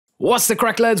What's the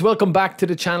crack, lads? Welcome back to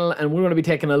the channel, and we're going to be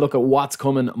taking a look at what's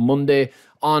coming Monday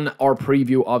on our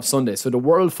preview of Sunday. So the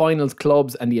World Finals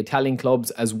clubs and the Italian clubs,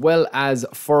 as well as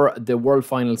for the World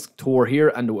Finals tour here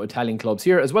and the Italian clubs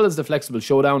here, as well as the Flexible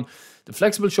Showdown. The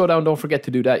Flexible Showdown, don't forget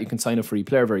to do that. You can sign a free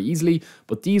player very easily,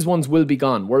 but these ones will be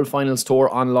gone. World Finals Tour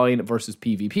online versus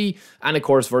PvP, and of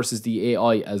course versus the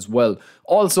AI as well.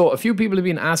 Also, a few people have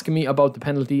been asking me about the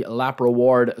penalty lap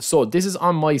reward. So this is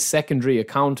on my secondary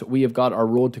account. We have got our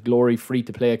Road to Glory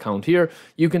free-to-play account here.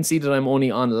 You can see that I'm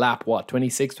only on lap, what,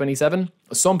 26, 27?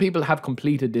 Some people have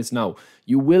completed this now.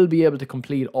 You will be able to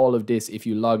complete all of this if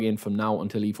you log in from now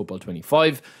until eFootball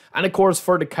 25. And of course,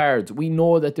 for the cards, we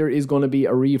know that there is going to be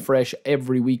a refresh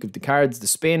every week of the cards. The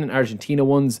Spain and Argentina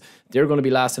ones, they're going to be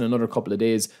lasting another couple of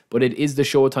days, but it is the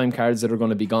Showtime cards that are going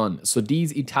to be gone. So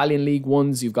these Italian League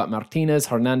ones, you've got Martinez,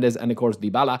 Hernandez, and of course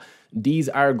Dybala. These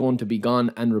are going to be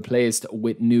gone and replaced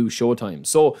with new Showtime.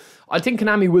 So I think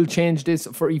Konami will change this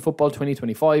for eFootball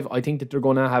 2025. I think that they're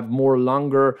going to have more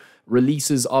longer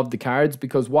releases of the cards,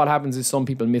 because what happens is some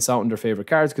people miss out on their favorite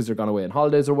cards because they're gone away on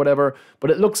holidays or whatever.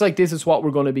 But it looks like this is what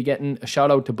we're going to be getting. A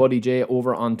shout out to Buddy J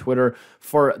over on Twitter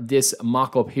for this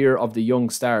mock-up here of the young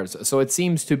stars. So it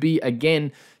seems to be,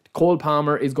 again, Cole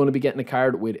Palmer is going to be getting a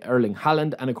card with Erling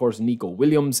Haaland and, of course, Nico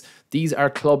Williams. These are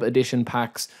club edition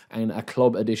packs and a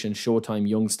club edition Showtime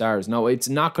Young Stars. Now, it's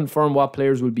not confirmed what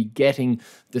players will be getting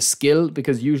the skill,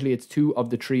 because usually it's 2 of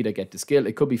the 3 that get the skill.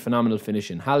 It could be phenomenal finish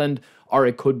in Haaland, or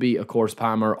it could be, of course,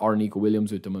 Palmer or Nico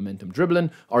Williams with the momentum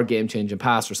dribbling or game-changing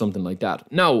pass or something like that.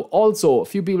 Now, also, a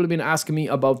few people have been asking me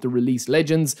about the release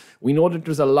legends. We know that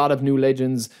there's a lot of new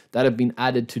legends that have been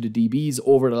added to the DBs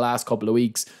over the last couple of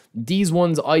weeks. These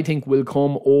ones, I think, will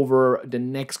come over the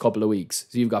next couple of weeks.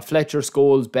 So you've got Fletcher,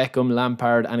 Scholes, Beckham,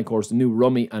 Lampard, and, of course, the new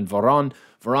Rummy and Varane.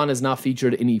 Varane is not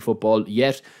featured in eFootball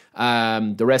yet.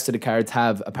 The rest of the cards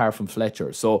have, apart from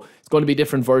Fletcher. So it's going to be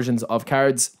different versions of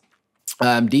cards.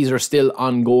 These are still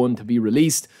ongoing to be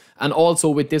released. And also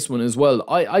with this one as well,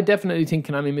 I definitely think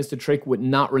Konami missed a trick with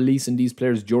not releasing these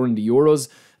players during the Euros,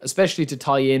 especially to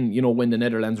tie in, you know, when the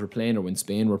Netherlands were playing or when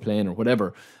Spain were playing or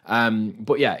whatever.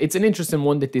 But yeah, it's an interesting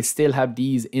one that they still have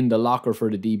these in the locker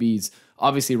for the DBs.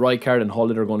 Obviously, Rijkaard and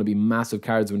Hullet are going to be massive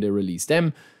cards when they release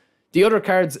them. The other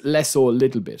cards, less so a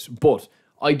little bit. But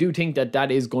I do think that that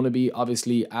is going to be,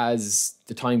 obviously, as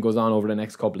the time goes on over the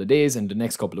next couple of days and the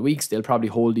next couple of weeks, they'll probably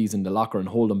hold these in the locker and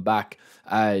hold them back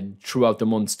throughout the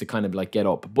months to kind of like get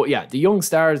up. But yeah, the young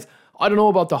stars, I don't know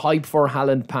about the hype for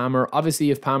Haaland, Palmer.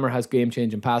 Obviously, if Palmer has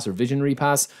game-changing pass or visionary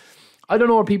pass, I don't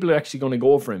know where people are actually going to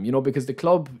go for him, you know, because the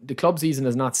club season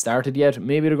has not started yet.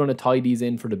 Maybe they're going to tie these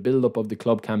in for the build-up of the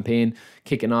club campaign,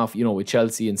 kicking off, you know, with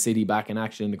Chelsea and City back in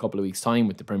action in a couple of weeks' time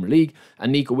with the Premier League.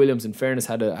 And Nico Williams, in fairness,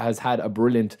 has had a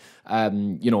brilliant,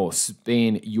 you know,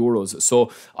 Spain Euros. So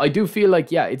I do feel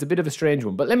like, yeah, it's a bit of a strange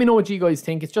one. But let me know what you guys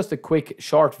think. It's just a quick,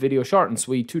 short video, short and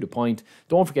sweet, to the point.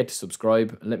 Don't forget to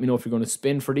subscribe. Let me know if you're going to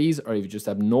spin for these or if you just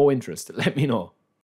have no interest. Let me know.